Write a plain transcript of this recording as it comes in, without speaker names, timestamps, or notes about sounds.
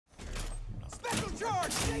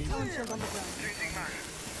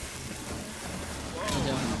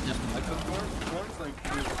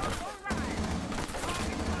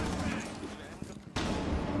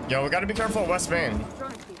Yo, we gotta be careful of West Main.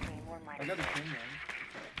 I got a ping, man.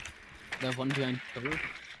 They have one behind pillar.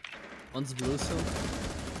 One's blue still.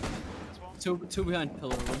 Two behind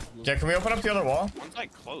pillar. One's blue. Yeah, can we open up the other wall? One's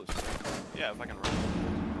like close. Yeah, if I can run.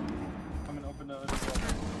 I'm gonna open the other wall.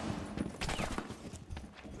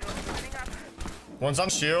 One's on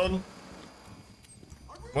shield.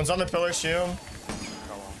 One's on the pillar shield.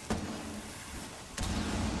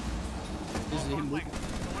 Is he moving?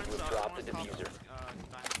 Drop the diffuser.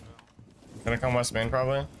 Gonna come West Main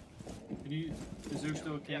probably. Can you, is there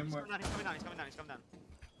still a cam? He's Where, coming down, he's coming down.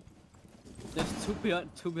 There's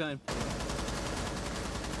two behind pillar.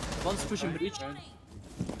 One's pushing breach. One's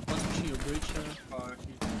pushing your breach. oh,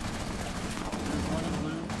 actually. There's one in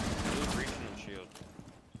blue. Blue breaching and shield.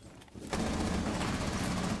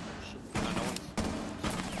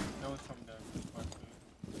 No one's coming down.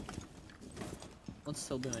 One's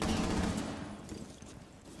still behind.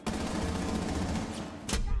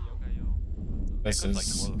 This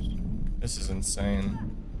is insane.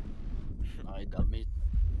 I got me.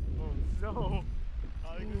 Oh no!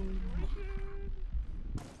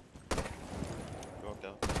 Go up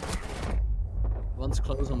down. One's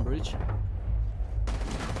close on bridge.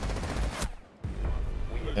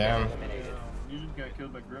 Damn. You just got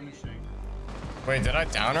killed by Grimacing. Wait, did I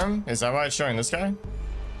down him? Is that why it's showing this guy?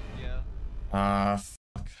 Yeah. Fuck.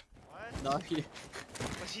 What? No, he,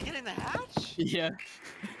 Was he getting the hatch? yeah.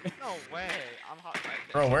 No way. I'm hot.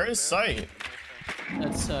 Bro, where is sight?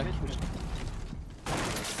 That's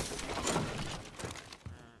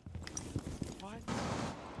What?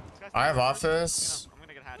 I have office. I'm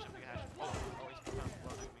gonna get hatched. Oh, he's kind of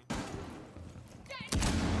running me.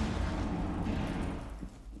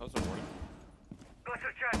 That was a warning.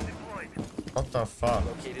 What the fuck?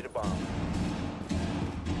 Located a bomb.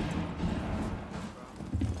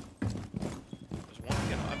 There's one to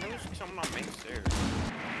get up. I think there's someone on main stairs.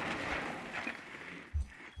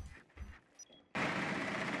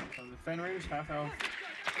 The Fenrir's half health.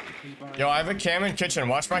 He's behind. Yo, I have a cam in kitchen.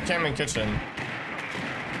 Watch my cam in kitchen. Look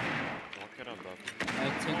it up, bro. I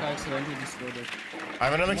think I accidentally destroyed it. I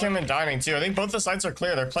have another cam in dining too. I think both the sites are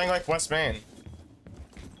clear. They're playing like West Main.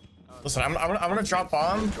 Listen, I'm gonna drop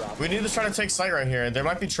bomb. We need to try to take site right here. There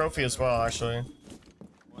might be trophy as well, actually.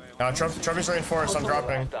 No, trophy's reinforced. I'm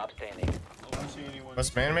dropping. Stop standing. I don't see anyone.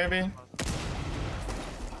 West Main, maybe?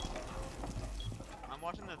 I'm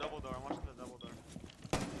watching the double door.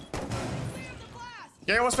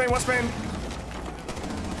 Yeah, West Main, West Main. I'm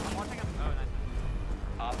watching him. Oh, nice.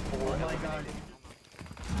 Op 4 Oh my god.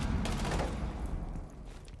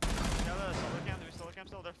 You know the solar cam? Do we solar cam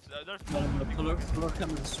still? There's full Pillar cam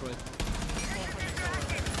is destroyed.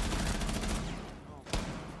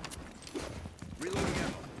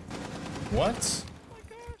 What? Oh my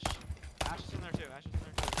gosh. Ash is in there too.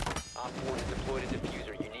 Op 4 has deployed a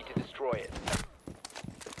diffuser. You need to destroy it.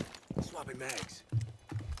 Swapping mags.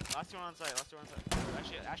 Last two on site.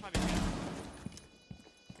 Actually, Ash might be green.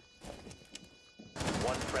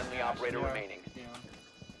 One friendly operator Yeah. remaining. Yeah.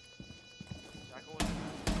 Jackal was in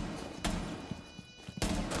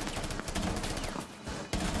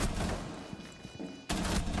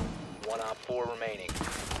One Op 4 remaining.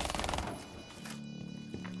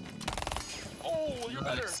 Oh, you're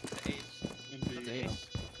better. Nice. The ace. In B. Damn.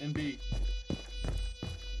 In B. Is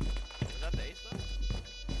that the ace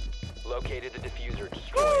though? Located the diffuser.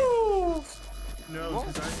 Destroy it. No,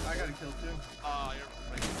 because I got a kill too. Oh, you're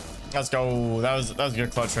right. Let's go. That was a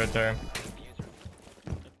good clutch right there. Diffuser.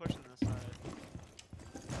 They're pushing this side.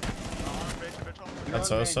 Bridge. That's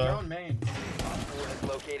You're on Osa. main, you're on main. Op 4 has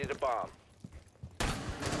located a bomb.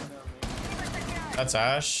 That's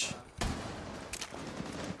Ash.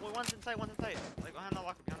 Well, one's in sight. Like behind the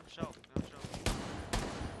locker, behind the shelf. I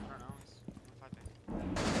don't know. He's fighting.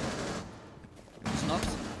 It's knocked.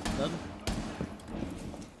 Dead.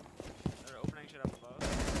 They're opening shit up above.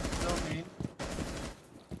 Still main.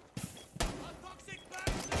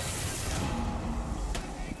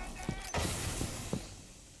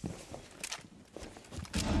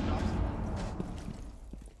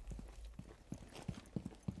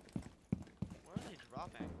 Where are they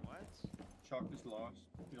dropping? What? Shawk is lost.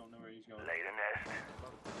 We don't know where he's going.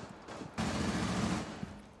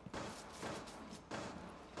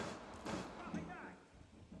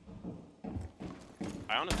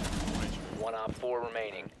 I honestly. One Op 4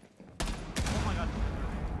 remaining. Oh my god.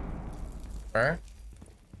 Where?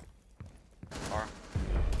 Far.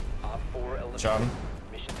 Op 4 eliminated. Job.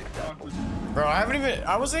 Mission Shawk successful. was Bro,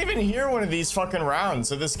 I wasn't even here one of these fucking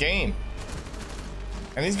rounds of this game.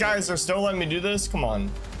 And these guys are still letting me do this? Come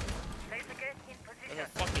on. There's a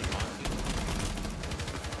fucking Mondo.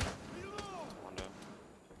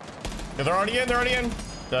 Yeah, they're already in, they're already in.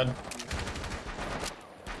 Dead. One's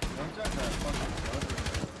at that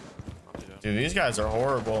fucking Mondo. Dude, these guys are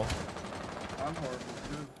horrible. I'm horrible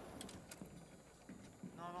too.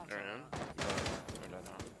 No, no, They're in? They're dead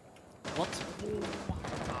now. What?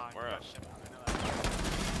 Where at?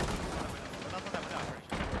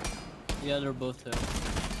 Yeah, they're both there.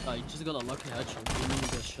 Oh, you just got a lucky headshot. You need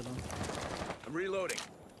to get shit on. I'm reloading.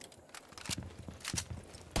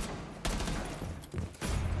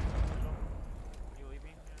 You leave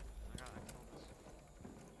me? I gotta kill this.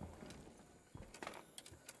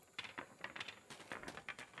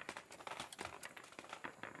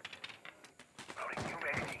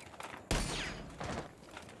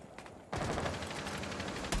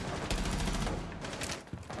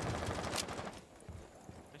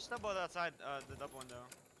 They're still both outside the double window.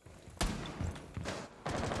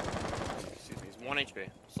 Excuse me, he's 1 HP.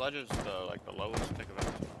 Sledge is the like the lowest pick of it.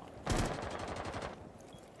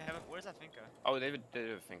 Yeah, but where's that Finka? Oh, they did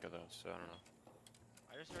a Finka though, so I don't know.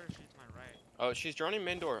 I just heard her shoot to my right. Oh, she's joining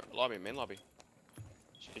main door lobby, main lobby.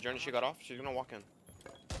 She's joining. She got off. She's gonna walk in.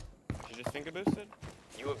 She just Finka boosted.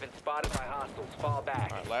 You have been spotted by hostiles. Fall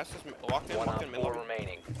back. All right, last is walked in. One Walked on in main 4 lobby.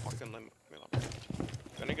 remaining. Walked in main lobby.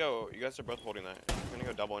 Gonna go. You guys are both holding that. Gonna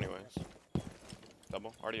go double anyways.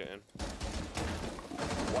 Double. Already in.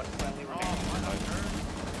 One friendly Oh, remaining. what a nerd.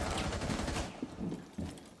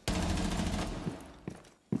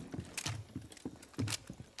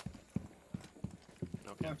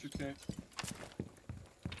 Okay. Watch your tape.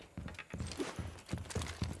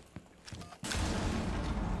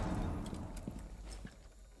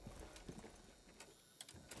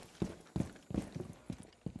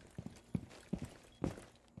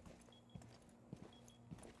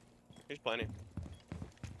 He's plenty.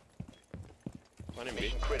 Plenty me.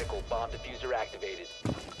 Mission critical. Bomb diffuser activated.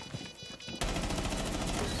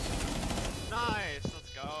 Nice,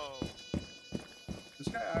 let's go. This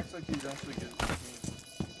guy acts like he's actually good with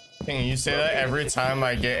me. King, you say that every time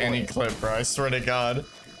I get any clip, bro. I swear to God.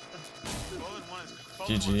 12 and 1 is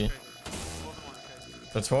GG. crazy. 12 and 1 is crazy.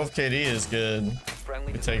 The 12 KD is good.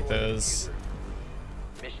 Friendly We take destroyed those. diffuser.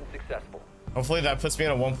 Mission successful. Hopefully that puts me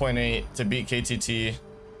at a 1.8 to beat KTT.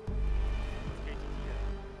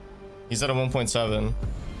 He's at a 1.7.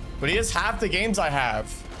 But he has half the games I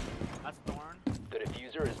have. That's Thorn. The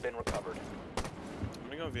diffuser has been recovered. I'm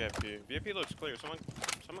gonna go VIP. VIP looks clear. Someone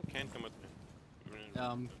can come with me. I mean,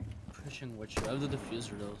 Yeah, I'm pushing with you. I have the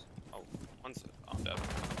diffuser though. oh, one's I'm dead.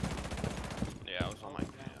 Yeah, I was on my.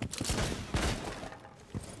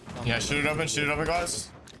 Yeah, shoot it open, guys.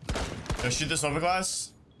 Yeah, shoot this open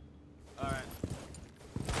glass. Alright.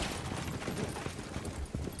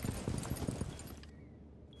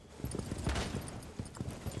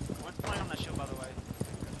 One's playing on that shield, by the way.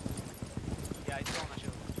 Yeah, he's still on that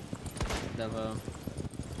shield. They have a.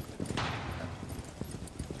 I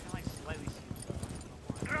can like slightly see him.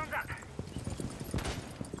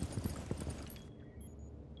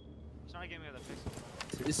 He's trying to get me with a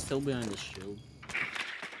pixel. He's still behind the shield.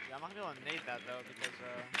 Yeah, I'm not gonna be able to nade that though because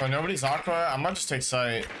Oh, nobody's aqua. I might just take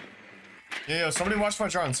sight. Yeah, yo, somebody watch my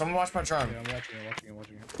drone. Someone watch my drone. Yeah, I'm watching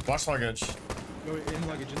it. Watch luggage. Go in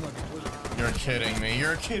luggage. You're kidding me.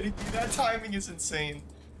 You're kidding me. That timing is insane.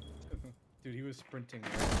 Dude, he was sprinting.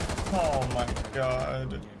 Oh my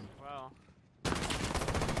God. well.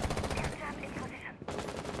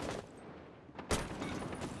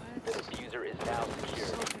 The diffuser is now I'm secure.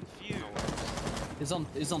 so confused.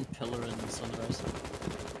 He's on pillar in sunrise.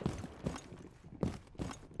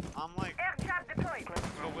 I'm like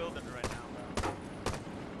bewildered right now, bro.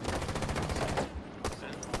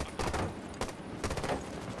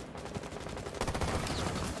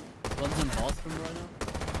 One's in bathroom right now.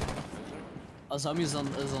 Azami is on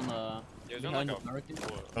Yeah, he's on behind like the barricade.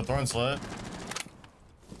 The thorn's lit.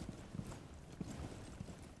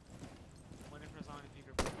 Waiting for zombie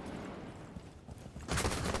peeker.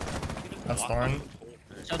 That's thorn.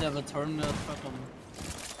 Yeah, they have a turn truck on.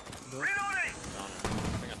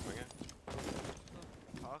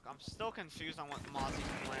 Fuck, I'm still confused on what Mozzie's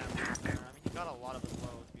plan is there. I mean, he got a lot of his low,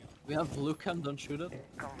 to be honest. We have blue cam, don't shoot it.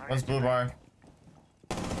 One's blue bar.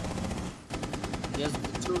 He has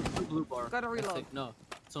two blue bar. Gotta I reload. think. No,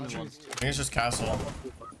 it's only one. I think it's just castle.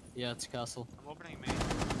 Yeah, it's castle. I'm opening main.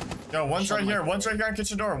 Yo, one's right here. One's right here on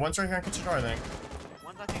kitchen door. One's right here on kitchen door, I think.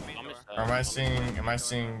 One's I think main door. Or am I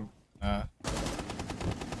seeing,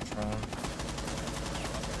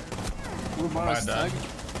 Blue bar Am I is dead? tagged.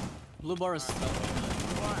 Blue bar is tagged.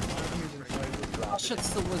 Oh shit,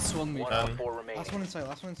 still swung me. One Done. on 4 remaining. Last one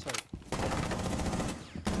inside.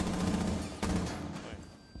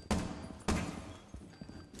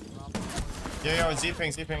 Yo,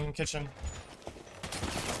 Z-ping, kitchen.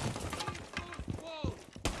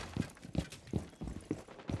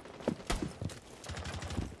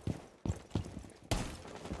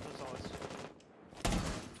 That's all it's.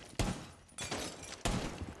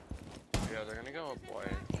 Yeah, they're gonna go up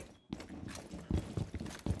wide.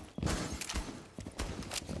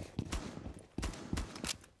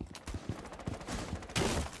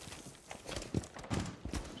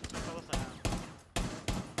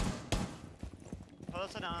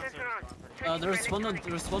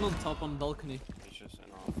 There's one on top on balcony. He's just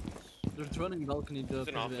in office. They're running balcony. He's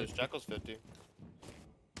in office. Jackal's 50.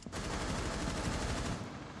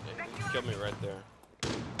 Yeah, he killed me right there.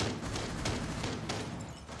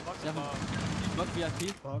 Buck's Yeah, above. Buck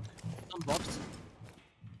VIP. Fuck. On box.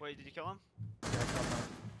 Wait, did you kill him?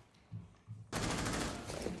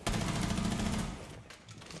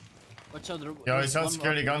 Watch out. Yo, he's on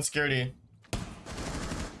security, gun security.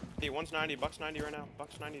 Hey, one's 90, Buck's 90 right now.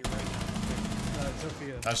 Buck's 90 right now.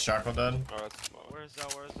 Sophia. That's Shackle dead. Oh, that's small. Where's Zoe?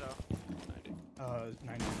 90.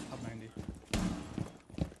 90. Up 90.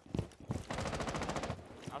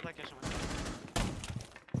 I'll take kitchen with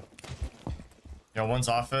Yo, one's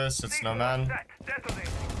office, it's Nomad.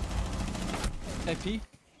 AP.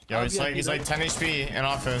 Yo, he's like 10 HP in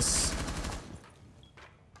office.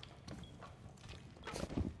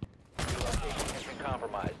 Your location has been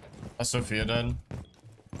compromised. That's Sophia dead.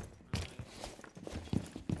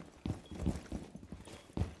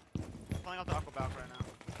 pulling out the aqua back right now.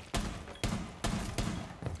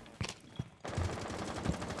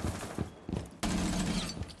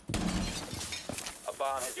 A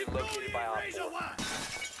bomb has been located by Op 4.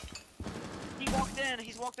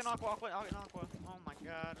 He's walked in aqua. Oh my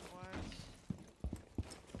god,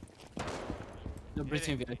 what? They're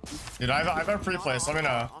breaching VIP. Dude, I have a pre-place, let me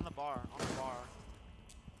know. On the bar.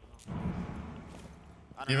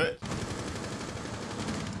 I don't Give know. it.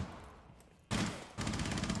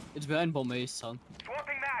 It's behind bomb A, son.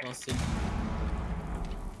 Last scene.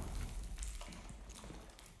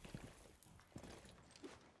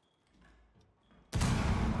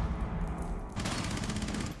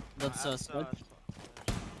 That's squad.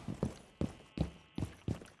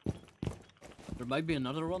 There might be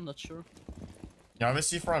another one, not sure. Yeah, I have a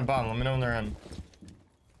C4 on bomb, let me know when they're in.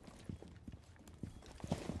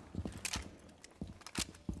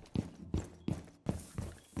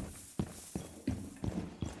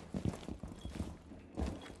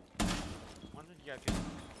 One did you guys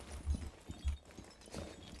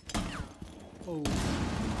Oh.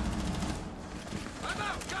 I'm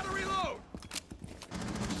out. Gotta reload.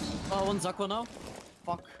 Oh, one's aqua now.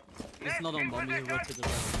 Fuck. He's not on bomb, he's right to the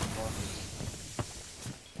right.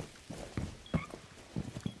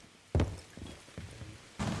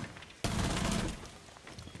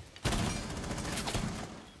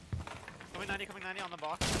 Coming 90 on the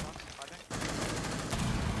box. I think.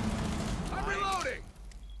 I'm reloading.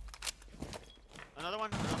 Another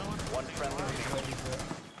one. One friendly remaining.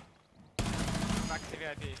 Back to the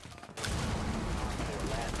VIP.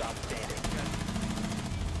 Last stop standing.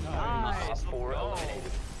 Nice. Op 4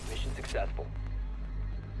 eliminated. Mission successful.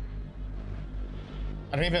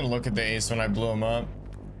 I didn't even look at the ace when I blew him up.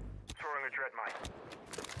 Throwing a dread mine.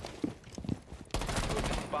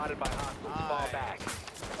 Spotted by hostiles. Fall back.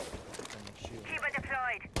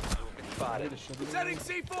 Spotted. Setting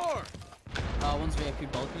C4. One's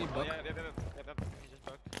VIP balcony, Oh, buck. yeah. He just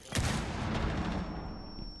broke.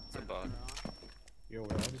 It's a bug. Yo, we're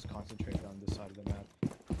all just concentrated on this side of the map.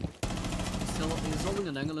 He's holding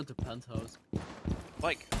an angle into penthouse.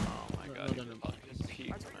 Like, oh my No, god, no, he no, fucking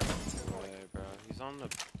peeked right away, bro. He's on the.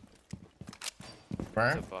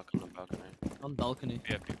 Where? It's a buck on the balcony. On balcony.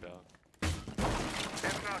 VIP bell.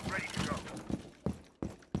 Ready to go.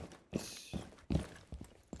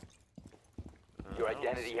 Your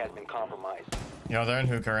identity has been compromised. Yo, they're in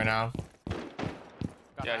hookah right now.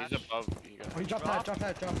 Got Yeah, match. he's above you guys. Oh, he dropped that,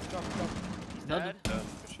 drop. He's dead.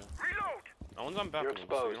 For sure. Reload. No one's on balcony, so you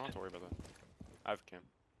exposed. don't have to worry about that. I have cam.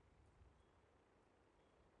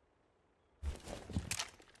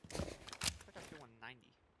 I think I feel 190.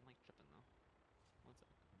 I'm like tripping though. One sec.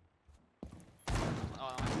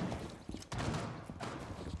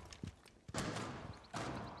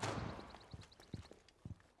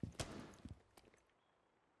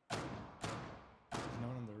 There's no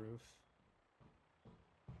one on the roof.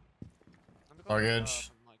 Let me go, Mortgage.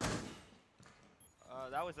 from,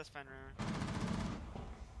 like, that was this Fenrir.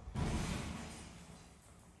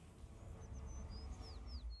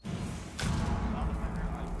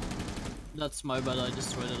 That's my bad, I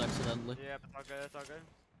destroyed it accidentally. Yeah, it's all good.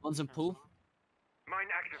 One's in pool. Mine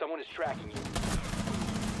active. Someone is tracking you.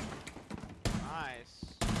 Nice.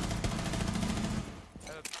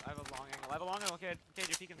 I have a long angle. I have a long angle. Okay, you're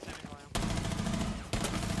peeking the same angle I am.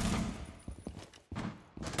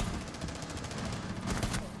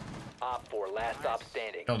 Op 4, last stop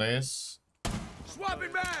standing. Killed Ace.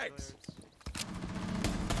 Swapping bags!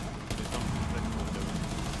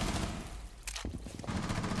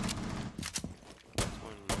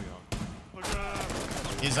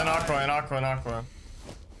 He's in Aqua.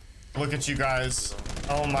 Look at you guys.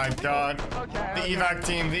 Oh my god. The evac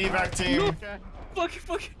team, Okay.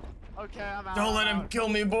 Fuck. Okay, I'm out. Don't let him kill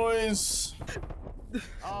me, boys.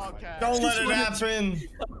 Okay. Don't let it happen.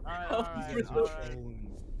 Alright.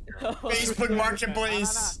 Facebook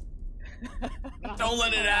Marketplace. Don't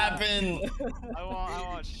let it happen. I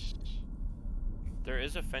want. There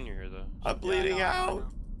is a Fenrir here though. I'm bleeding out.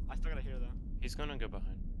 I still gotta hear though. He's gonna go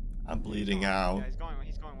behind. I'm bleeding out. Yeah, he's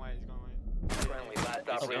going white. Friendly, last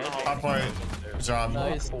operator. Top point. Good job.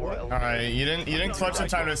 Nice. Alright, you didn't clutch the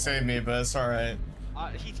time to save me, but it's alright.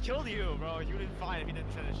 He killed you, bro. You would have been fine if he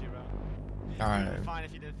didn't finish you, bro. Alright. Fine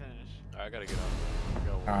if he didn't finish. Alright, I gotta get out.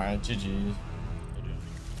 Go. Alright, GG.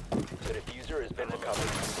 The diffuser has been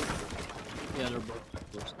recovered. Yeah, they're both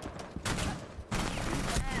close.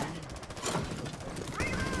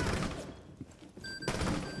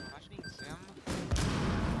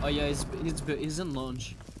 Oh yeah, he's in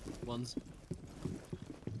launch. Once.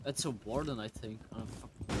 That's a warden, I think. Yeah,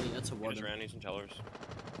 that's a He just warden. ran, he's in tellers.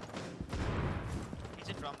 He's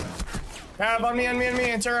in drum. Yeah, on me.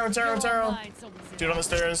 Antero. Dude on the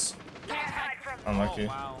stairs. Unlucky. Oh,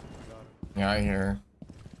 wow. Yeah, I hear.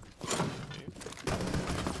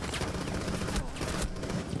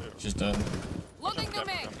 She's dead. Loading the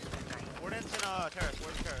mag. Warden's in terrace.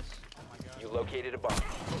 Where's terrace? Oh my god. You located a bomb.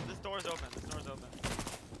 This door's open.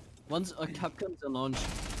 Once a Capcan's in launch.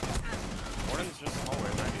 Warden's just in the hallway,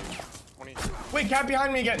 90. 20. Wait, cat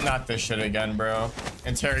behind me again. Not this shit again, bro.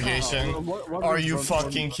 Interrogation. Are you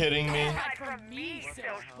fucking kidding me? From me,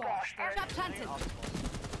 Trap planted.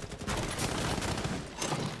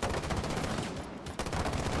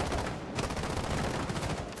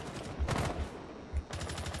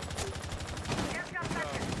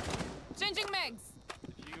 Changing mags.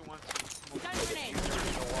 If you want to. Stun grenade.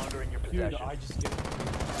 No longer in your possession.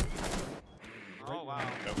 Oh wow.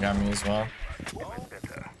 Got me as well.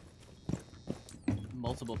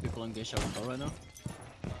 Multiple people on Geisha right now.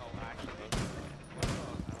 Oh, actually.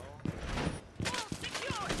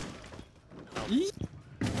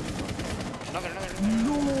 Another.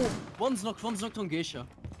 No! One's knocked on Geisha.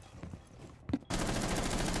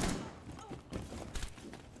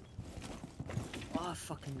 Ah,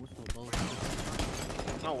 fucking whiffle ball.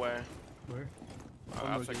 No way. Where?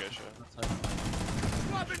 Outside Geisha.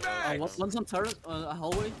 Swapping bags! One's on turret, a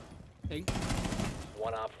hallway. Ping.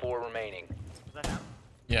 One op 4 remaining. Is that him?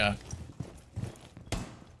 Yeah.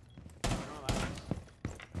 I don't know that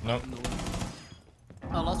is. Nope.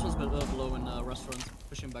 No. Last one's below in restaurant,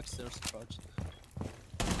 pushing backstairs. Crouched.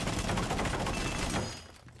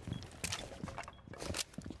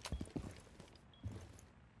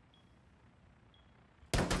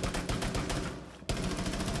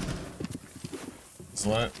 It's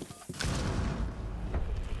lit.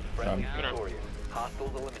 Friendly Yeah. victorious.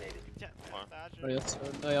 Hostiles eliminated. Yeah, Wow. Oh, yes,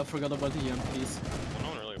 I forgot about the EMPs. Well, no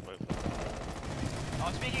one really plays that.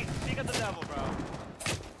 Oh, speak of the devil, bro.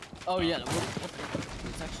 Oh yeah, what the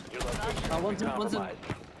protection? Your location one's in- compromised.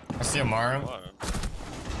 I see Amara. What?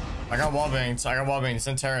 I got wall banged. It's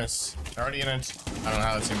in terrace. They're already in it. I don't know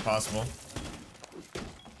how that's even possible.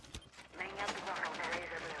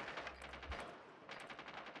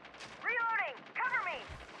 Reloading. Cover me.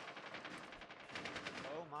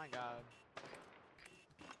 Oh my god.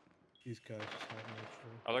 These guys just have no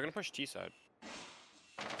choice. Oh, they're gonna push T side.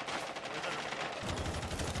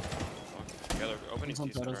 Yeah, they're opening One's on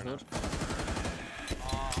T side turret right now. road.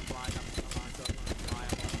 Oh, I'm blind.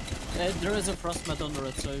 There is a frost mat under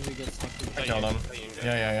it, so if he gets stuck. I killed him.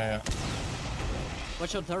 Yeah.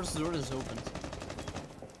 Watch out, terrace door is opened.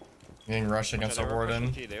 Getting rushed against a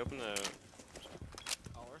warden. They open the.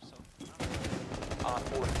 Oh, we're so. Op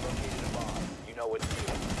 4 has located a bomb. You know what to do.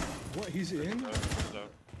 What? He's in? So.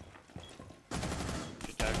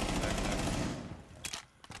 She tagged.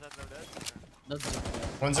 Is that no dead? That's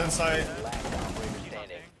One's inside. Last operator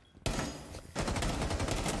standing.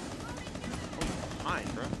 Mine,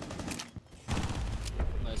 bro.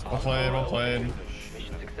 nice. Well played.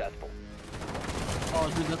 Mission successful. Oh,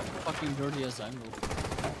 dude, that's fucking dirty as angle.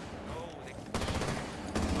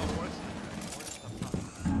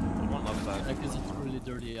 One left side. Like, this is really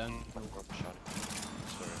dirty angle. Shot.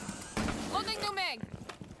 Loading new mag.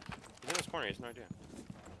 He's in this corner. He has no idea.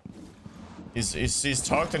 He's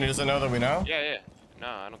talked and he doesn't know that we know. Yeah. No,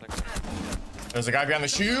 I don't think so. There's a guy behind the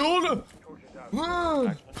shield.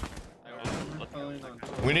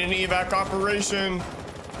 We need an evac operation.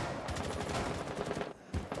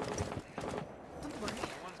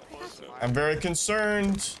 I'm very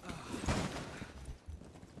concerned.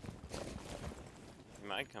 He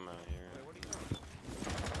might come out here.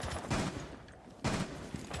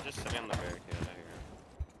 Just sitting on the barricade out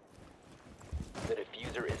here. The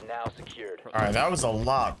diffuser is now secured. All right, that was a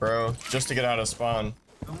lot, bro. Just to get out of spawn.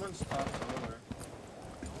 Someone stopped over.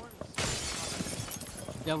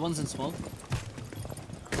 Yeah, one's in small.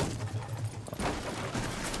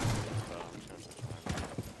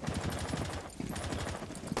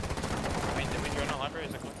 Wait, did we join a library?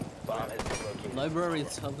 Is it clear? Bomb has been located. Library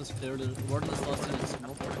itself is clear. The warden is lost in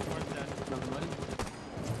small. Never mind.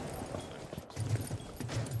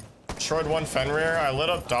 Destroyed one Fenrir. I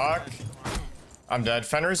lit up Doc. I'm dead.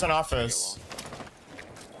 Fenrir's in office.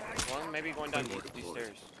 One maybe going down these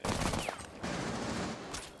stairs.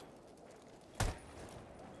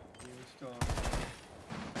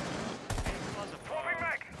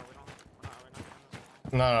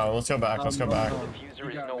 No, let's go back. Let's go back. The diffuser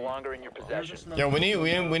is no longer in your possession. Yo, we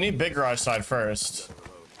need big garage side first.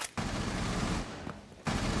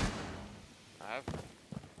 I have.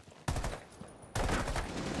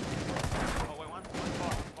 Oh, wait, one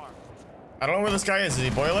far. I don't know where this guy is. Is he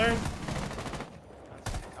boiler?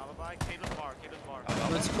 Alibi, Kato's bar.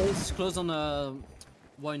 Let's close on the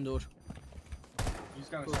wine door. He's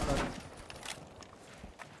got a shot.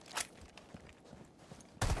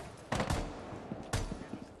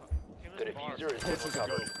 The diffuser has been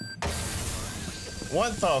recovered.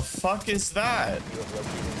 What the fuck is that? You have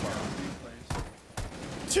located bomb.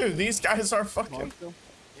 Dude, these guys are fucking...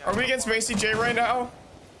 Are we against Macy J right now?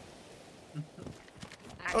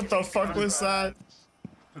 What the fuck was that?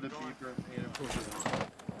 Put a beeper and a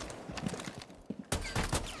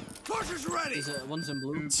Torches ready. One's in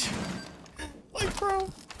blue. Like, bro.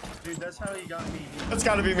 Dude, that's how he got me. That's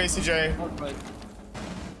gotta be Macy J. Oh, right.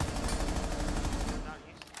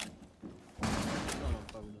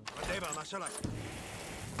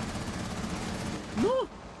 No!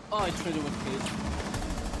 Oh, I traded with Cage.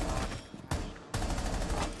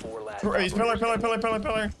 Four last. He's pillar.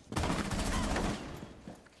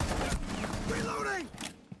 Reloading.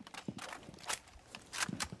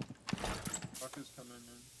 Fuck is coming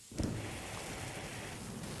in.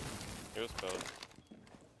 It was spelled.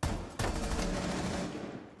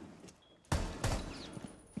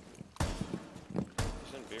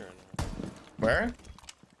 He's in beer in there. Where?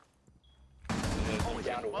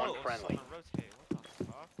 Down to one friendly. Rotate. What the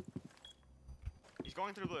fuck? He's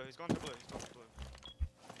going through blue.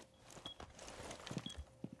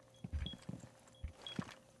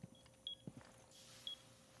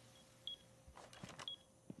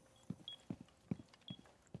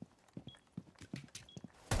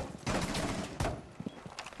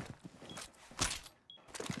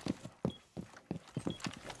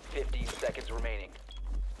 15 seconds remaining.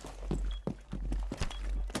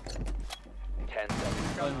 10 seconds.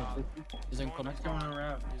 He's in He's connect. going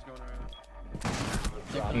around.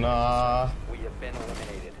 Nah. We have been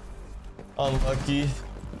eliminated. Unlucky.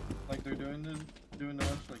 Like they're doing the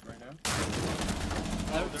lunch like right now.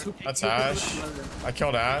 That's Ash. I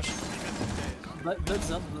killed Ash.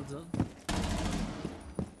 Blood's up.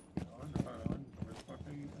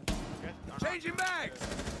 Changing bags.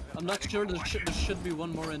 I'm not sure. There should be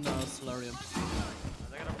one more in Solarium.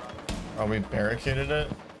 Oh, we barricaded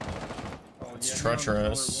it? Oh, It's yeah,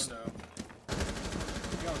 treacherous.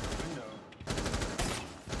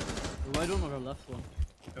 Why don't we left one?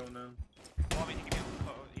 Don't know. Well, I mean, he can be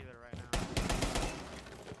on either right now.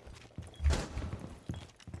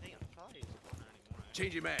 Dang, I thought he was not anymore.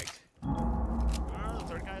 Changing mags. No, the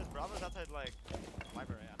third guy is Bravo's outside, like,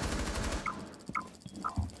 library. Yeah.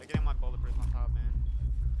 They're getting my bulletproof on top, man.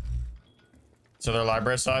 To their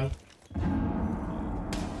library side?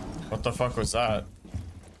 What the fuck was that?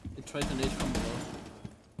 They tried to nade from below.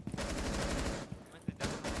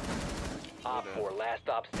 Op 4, last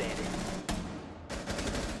stop standing.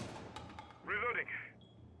 Reloading.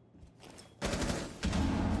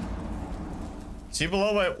 Is he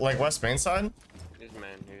below, like, West Main side? He's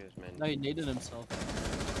man. No, he naded himself.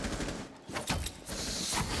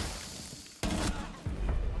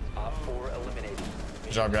 Op 4 eliminated.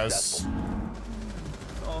 Good job, guys.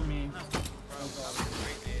 All me.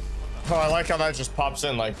 Oh, I like how that just pops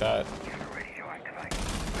in like that.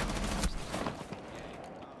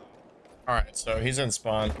 Alright, so he's in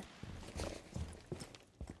spawn.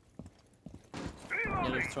 Yeah,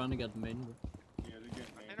 they're trying to get main. Yeah, they're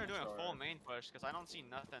getting I think they're doing a full main push, because I don't see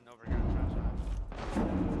nothing over here in trash.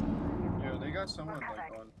 Yeah, they got someone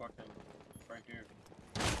like on fucking right here.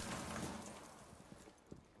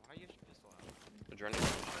 Why are you using pistol out? The drone.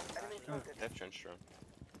 They have trench drone.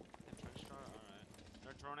 Trench star? Alright.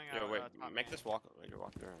 They're droning Yo, out. wait. Top Make main. this walk. Like,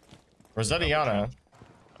 walk through. Where's that Iana?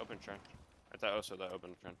 Open trench. I thought also that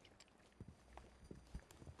open trench.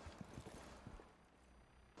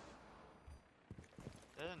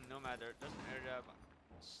 There's a nomad there. There's an air jab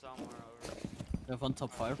somewhere over. They have one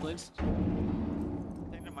top fireplace. I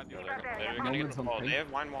think there might be Yo, one. they're gonna get the wall. They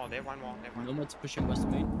have wine wall. They have wine wall. They have wine wall. Nomad's pushing west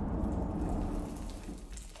main.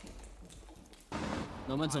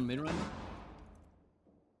 Nomad's on main right now.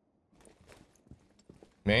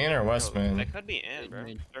 Main or West Yo, main? They could be in, bro.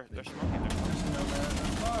 Main. They're smoking.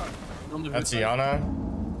 Nomad That's roof right. Iana.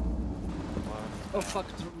 Oh fuck,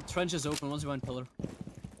 trench is open. One's behind pillar.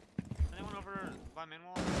 Anyone over by main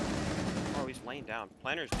wall? Oh, he's laying down.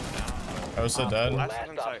 Planner's laying down. Osa dead. Last Last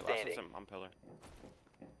one's stop inside. Last standing. one's on pillar.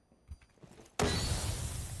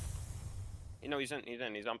 You know he's in.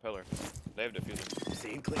 He's on pillar. They have diffuser.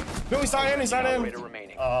 Scene clear. No, he's not in. He's not in. Operator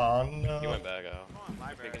remaining. Oh He no. went back out. Come on,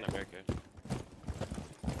 library. Taking the barricade.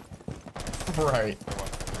 Right.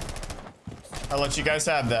 I'll let you guys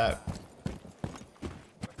have that.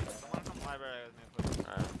 Someone from library with me, please.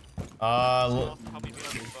 L- Help me beat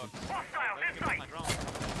up these books. My drone.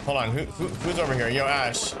 hold on. Who's over here? Yo,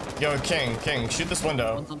 Ash. Yo, King. Shoot this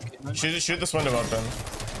window. One's on K9. Shoot this window open.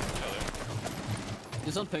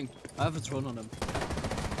 He's on ping. I have a drone on him.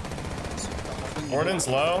 Orden's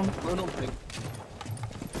low. Drone on ping.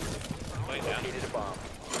 Laying down. Located a bomb.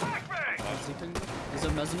 Is he ping? Is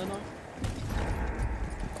there mezzanine now?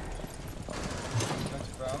 That's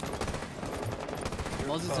found.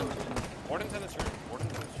 Moz is in. Orden's in this room.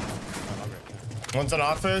 Orden's in this room. Oh, okay. One's in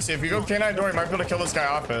office. If you go K9 door, you might be able to kill this guy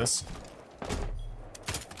office.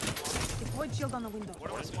 Deployed shield on the window.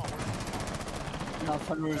 What are small? Now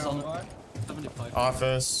Fenrir is on Why? 75.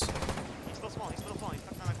 Office. He's still small. He's still small. He's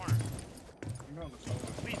stuck in that corner. I'm going to the solar.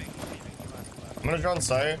 He's leaving. He's leaving. He left. I'm gonna drone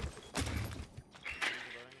sight.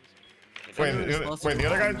 Wait, the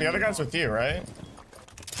other guy's with you, right?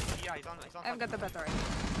 Yeah, he's on. I've got the battery.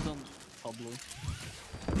 He's on Pablo.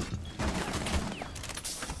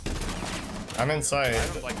 I'm in sight. I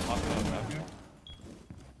have like top of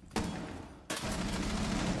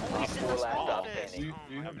Op 4 last stop standing. You Oh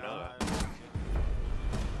my have god.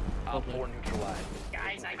 Op 4 neutralized.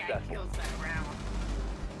 Guys, I got Successful. kills that round.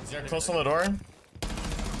 Is there close on the door?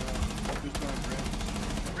 Who's going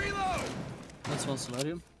green? That's one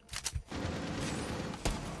solarium.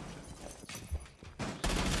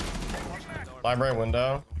 Library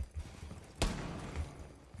window.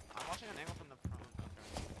 I'm watching an angle from the front.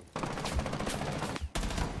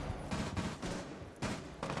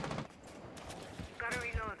 Gotta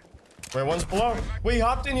reload. Wait, one's below. Wait, he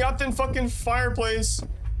hopped in fucking fireplace.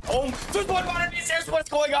 Oh, there's one behind me. Here's what's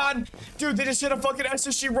going on. Dude, they just hit a fucking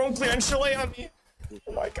SSG roam clear and chalet on me.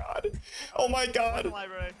 Oh my god. Oh my god.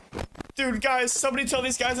 Library. Dude, guys, somebody tell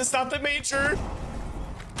these guys to stop the major.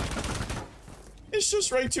 It's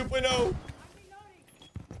just right 2.0.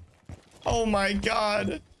 Oh my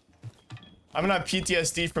god. I'm gonna have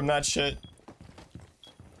PTSD from that shit.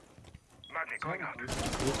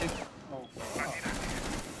 Oh, God.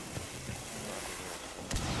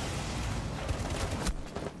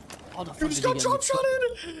 Oh, the fuck You did just he got get? drop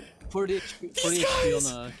shotted. 40 HP, 40 These HP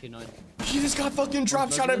guys! on K9. He just got fucking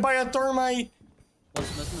drop shotted by a thermite.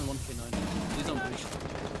 One's mezzanine, one K9. He's on breach.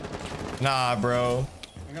 Nah, bro.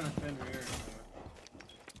 I'm going to fend here.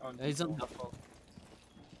 Yeah, he's on half.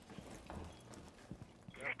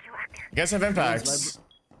 You guys have impacts.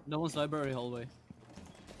 No one's library hallway.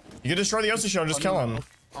 You can destroy the Yoshi show and just kill him.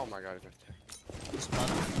 Oh my god, he's right there. He's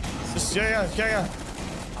planning. Just, yeah.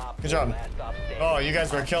 Op Good 4 job. last stop standing. Oh, you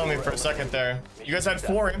guys were killing me for a second there. You guys had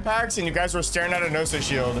 4 impacts and you guys were staring at a Nosa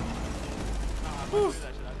shield. No, I'm gonna do that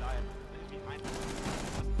shit. I died. He's behind us.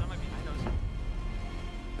 That might be behind us.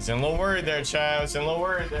 I was in a little worried there, Chad. I was in a little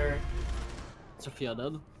worried there. Sophia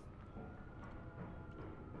dead.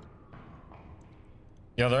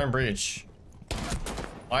 Yo, they're in breach.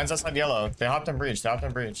 Line's outside yellow. They hopped in breach. Oh,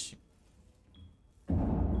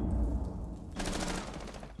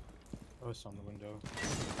 it's on the window.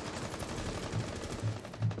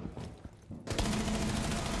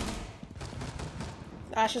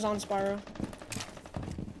 Ash is on Spyro.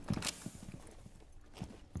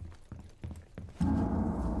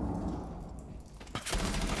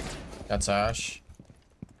 That's Ash.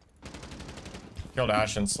 Killed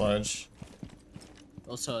Ash and Sledge.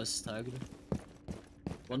 Also a staggered.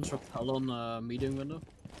 One's rappel on medium window.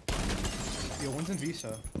 Yo, one's in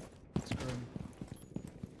Visa. It's grim.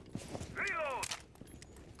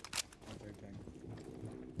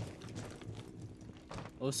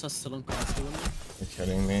 Osa still on castle window. You're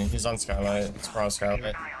kidding me. He's on skylight. It's cross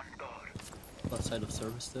skylight. Left side of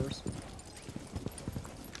service stairs.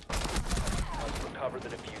 Recover the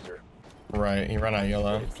diffuser. Right, he ran out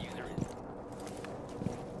yellow. Diffuser.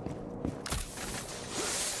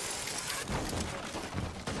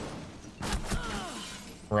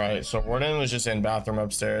 Right, so Warden was just in bathroom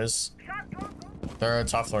upstairs. They're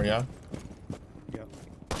top floor, yeah? Yep.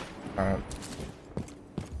 Alright.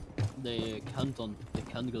 They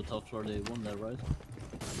can't go top floor, they won that, right?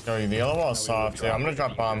 Yo, the yellow wall's soft. Yeah, I'm gonna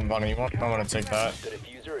drop bomb, Bunny. You might wanna take that. The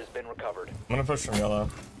diffuser has been recovered. I'm gonna push from yellow.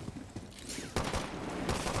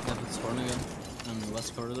 Yep, it's torn again. And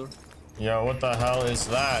west corridor. Yo, what the hell is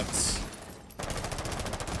that?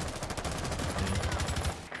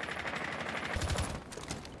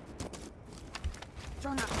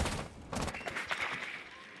 Drone up.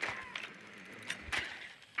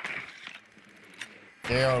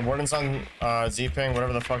 Yeah, Warden's on Z-Ping,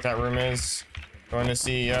 whatever the fuck that room is. Going to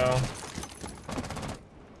CEO.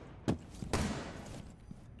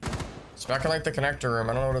 It's back in like the connector room.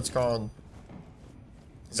 I don't know what it's called.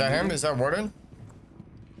 Is that him? Is that Warden?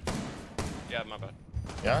 Yeah, my bad.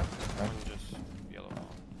 Yeah? One just yellow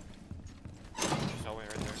ball. Just all the way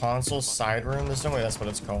right there. Console side room? There's no way that's what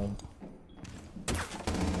it's called.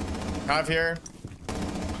 Have here.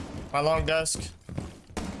 My long desk.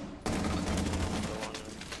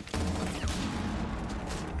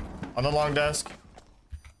 On the long desk.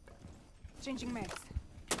 Changing mags.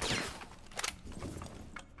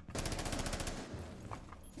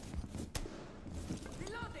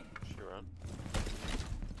 Shoot around.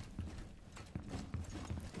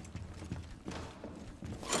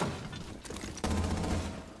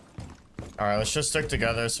 Alright, let's just stick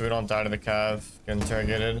together so we don't die to the cav. Get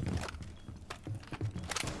interrogated.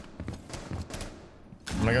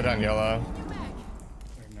 I'm gonna go down yellow.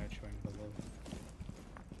 They're not showing below.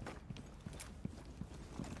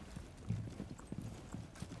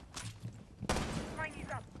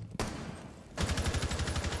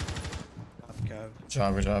 Top cav. Good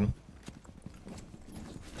job, good job.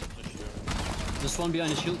 Just shoot. This one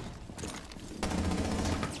behind the shield.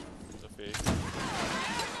 It's a fake.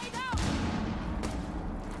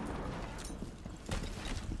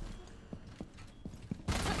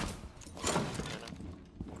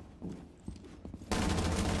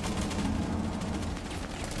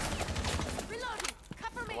 Reloading.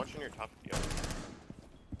 Cover me. I'm watching your top. Yeah.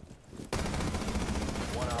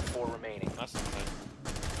 One op 4 remaining. That's not bad.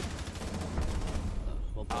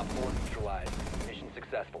 Well, Op 4 neutralized. Mission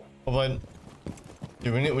successful. Oh, but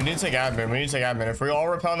dude, we need to take admin. We need to take admin. If we all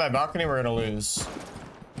repel on that balcony, we're gonna lose.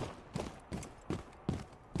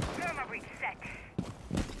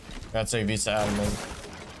 That's a visa admin.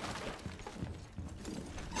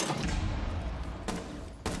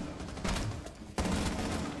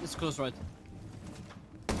 it's close right.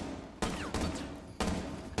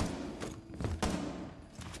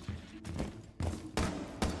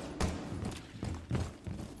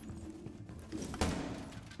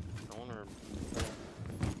 No one or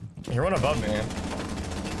You're one above me.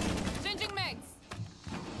 Changing mags.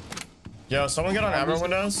 Yo, someone get on admin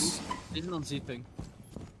windows. Isn't on Z-Ping.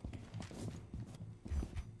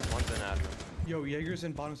 one's an admin. Yo, Jaeger's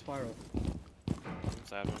in bottom spiral.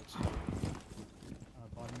 One's admins. Bottom of the spiral.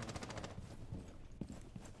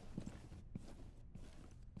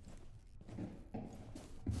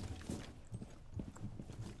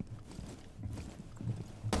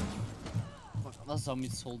 Fuck, that's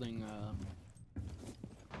zombies holding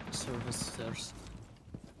service stairs.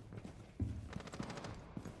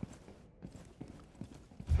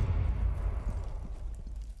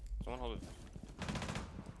 Someone hold it.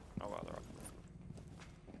 Oh wow, they're up.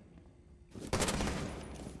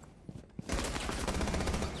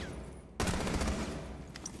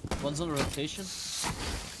 One's on rotation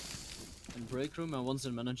in break room and one's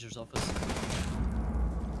in manager's office.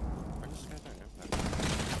 Where's this guy doing impact?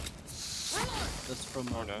 That's from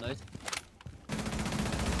Oh, no. night.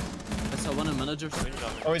 That's the one in manager's. Range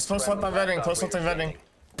on me. Oh, he's close left on vetting. Close left on vetting.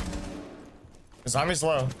 Zombie's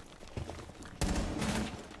low.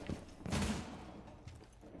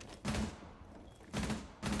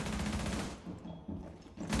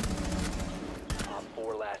 Op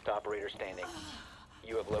 4 last operator standing.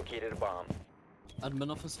 You have located a bomb.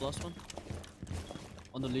 Admin office, last one.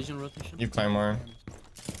 On the Legion rotation. You Claymore.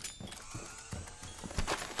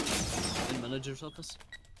 In manager's office.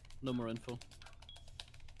 No more info.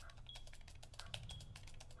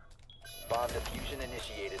 Bomb diffusion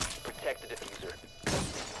initiated. Protect the diffuser.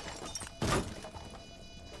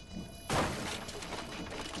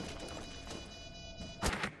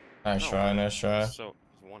 Nice try, nice try. So,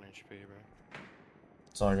 it's 1 HP, bro.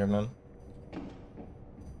 It's all good, man.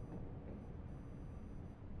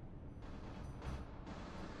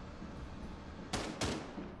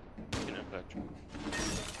 You know, Patrick.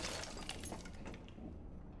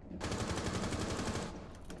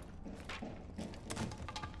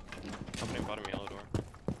 Opening bottom yellow door.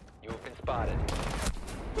 You have been spotted.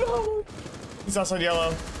 He's outside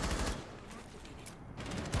yellow.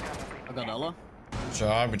 I got Ella. Good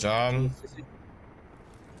job, good job.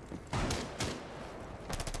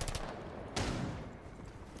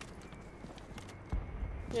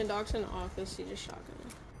 Yeah, dog's in the office, he just shotgun.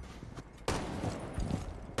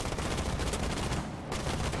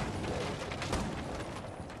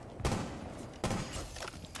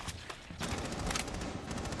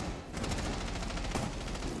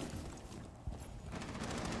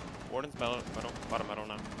 Warden's metal, bottom metal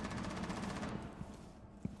now.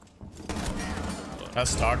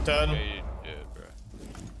 That's Stock dead. Yeah, you did,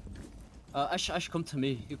 bro. Ash, come to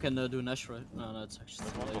me. You can do an Ash right. No, it's actually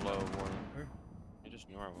There's too one late. below Warden. You just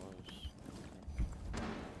knew where I was.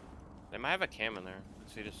 They might have a cam in there.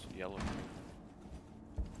 I see just yellow.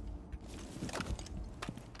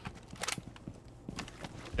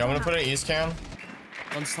 Yeah, I'm gonna put an east cam.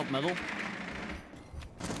 One stop metal.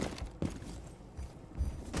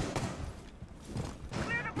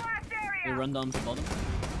 We run down to bottom.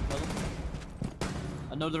 Metal.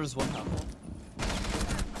 I know there's one apple.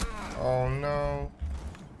 Oh no.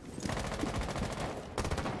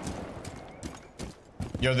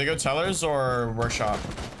 Yo, they go tellers or workshop?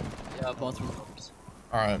 Yeah, bathroom doors.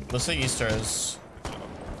 Alright, let's say Easters.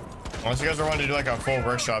 Unless you guys are wanting to do like a full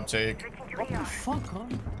workshop take. What the fuck, huh?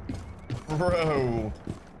 Bro.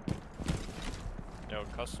 Yo,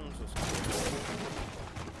 customs is cool.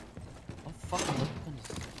 Oh fucking look at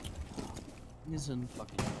this. He's in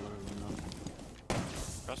fucking blur right now.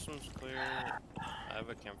 Customs clear. I have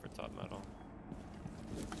a cam for top metal.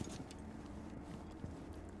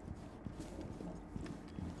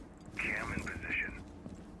 Cam in position.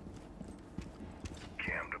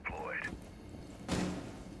 Cam deployed.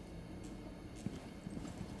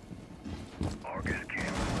 Argus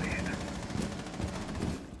cam released.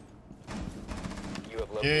 You have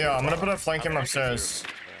located Yeah, I'm gonna put a bomb. flank him upstairs.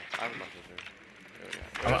 I have a bunch of zero.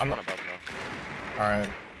 I'm- I'm I'm- above though. Alright.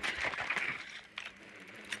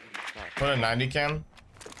 Put a 90 cam.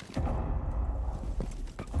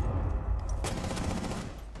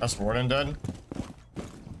 That's Warden dead. You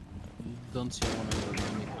don't see one of your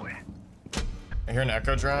enemy. I hear an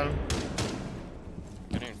echo drone.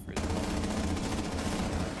 Getting free.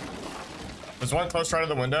 There's one close right of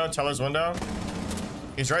the window, teller's window.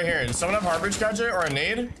 He's right here. Does someone have Harbridge gadget or a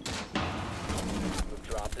nade? You've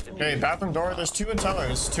dropped the Okay, bathroom door. There's two in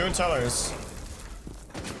tellers. Two in tellers.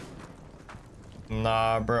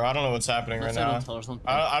 Nah, bro. I don't know what's happening right now.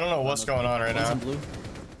 I don't know what's going on right One's now. in blue.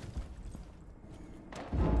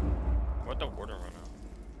 What the warden run out?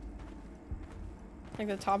 Like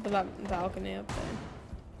the top of that balcony up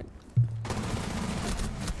there.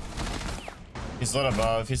 He's lit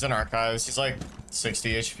above. He's in archives. He's like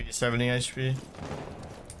 60 HP, 70 HP.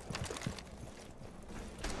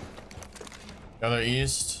 The other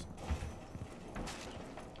east.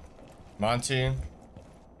 Monty.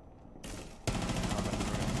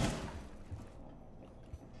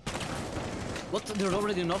 What? They're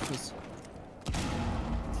already in office.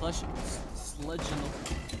 Sledge in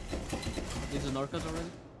office. He's in arcade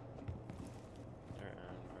already?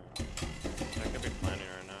 I could be planning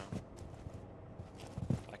right now.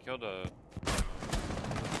 I killed a...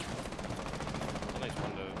 One of these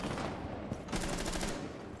windows.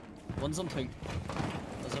 One's on pink.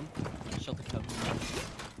 That's him. Shot the cab.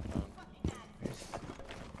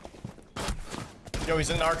 Yo, he's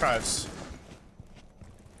in the archives.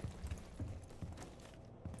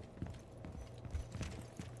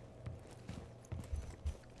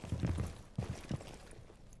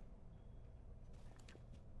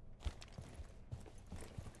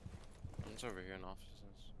 It's over here in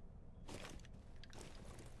offices.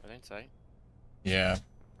 Are they in sight? Yeah,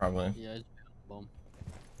 probably. Yeah, it's bomb.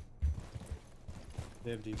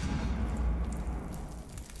 They have deep.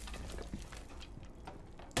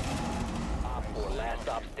 Op 4, last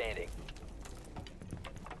stop standing.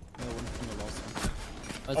 Yeah, one from the last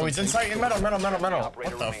one. Oh, he's inside in metal.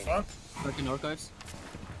 What the fuck? Back in archives.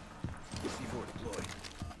 Ace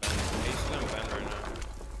and Ben right now.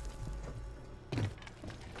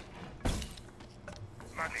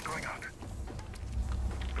 Marking going out.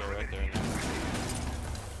 They're right there now.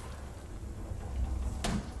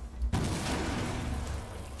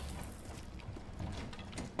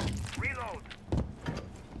 Reload.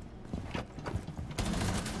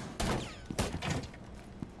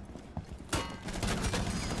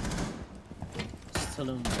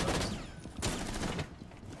 kill him.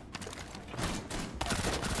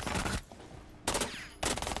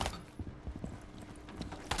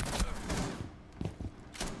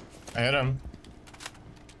 I hit him.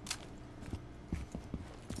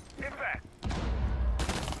 Impact.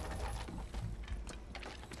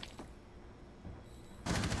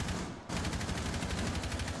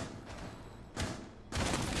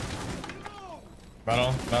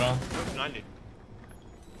 Metal, metal. Nope, 90.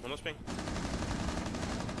 Almost ping.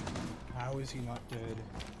 How is he not dead?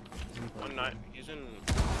 One night. He's in.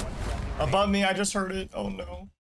 Above me, I just heard it. Oh no.